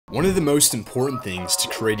One of the most important things to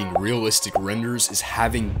creating realistic renders is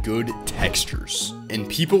having good textures. And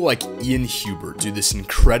people like Ian Huber do this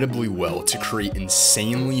incredibly well to create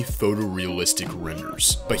insanely photorealistic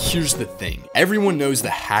renders. But here's the thing, everyone knows the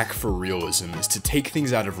hack for realism is to take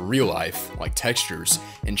things out of real life, like textures,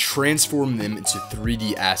 and transform them into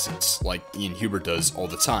 3D assets, like Ian Huber does all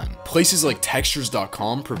the time. Places like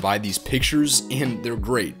textures.com provide these pictures, and they're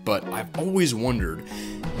great, but I've always wondered,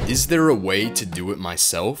 is there a way to do it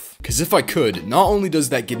myself? Because if I could, not only does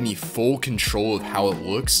that give me full control of how it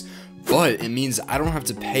looks, but it means I don't have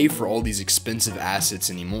to pay for all these expensive assets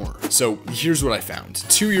anymore. So here's what I found.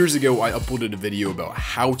 2 years ago, I uploaded a video about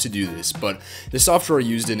how to do this, but the software I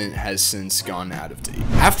used in it has since gone out of date.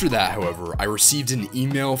 After that, however, I received an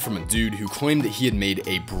email from a dude who claimed that he had made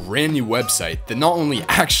a brand new website that not only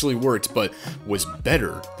actually worked, but was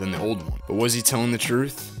better than the old one. But was he telling the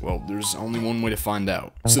truth? Well, there's only one way to find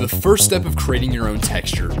out. So the first step of creating your own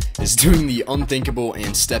texture is doing the unthinkable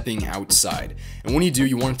and stepping outside. And when you do,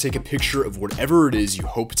 you want to take a picture of whatever it is you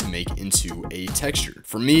hope to make into a texture.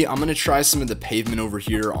 For me, I'm gonna try some of the pavement over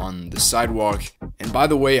here on the sidewalk. And by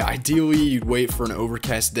the way, ideally you'd wait for an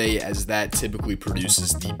overcast day, as that typically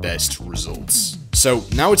produces the best results. So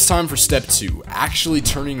now it's time for step 2, actually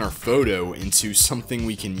turning our photo into something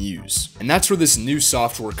we can use. And that's where this new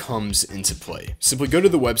software comes into play. Simply go to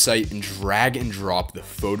the website and drag and drop the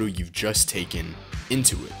photo you've just taken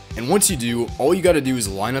into it. And once you do, all you gotta do is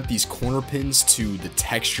line up these corner pins to the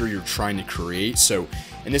texture you're trying to create. So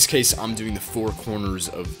in this case, I'm doing the 4 corners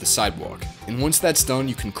of the sidewalk. And once that's done,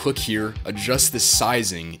 you can click here, adjust the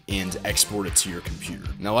sizing, and export it to your computer.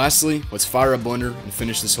 Now lastly, let's fire up Blender and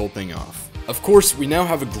finish this whole thing off. Of course, we now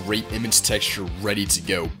have a great image texture ready to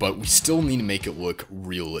go, but we still need to make it look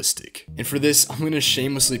realistic. And for this, I'm going to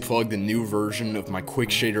shamelessly plug the new version of my Quick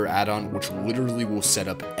Shader add-on, which literally will set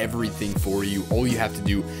up everything for you. All you have to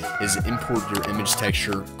do is import your image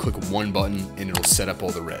texture, click one button, and it'll set up all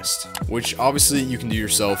the rest. Which obviously you can do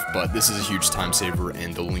yourself, but this is a huge time saver,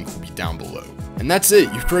 and the link will be down below. And that's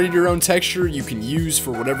it. You've created your own texture you can use for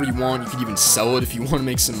whatever you want. You can even sell it if you want to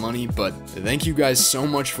make some money. But thank you guys so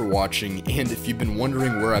much for watching. And if you've been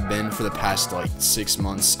wondering where I've been for the past like 6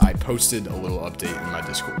 months, I posted a little update in my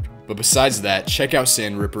Discord. But besides that, check out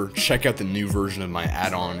Sand Ripper, check out the new version of my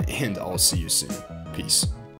add-on, and I'll see you soon. Peace.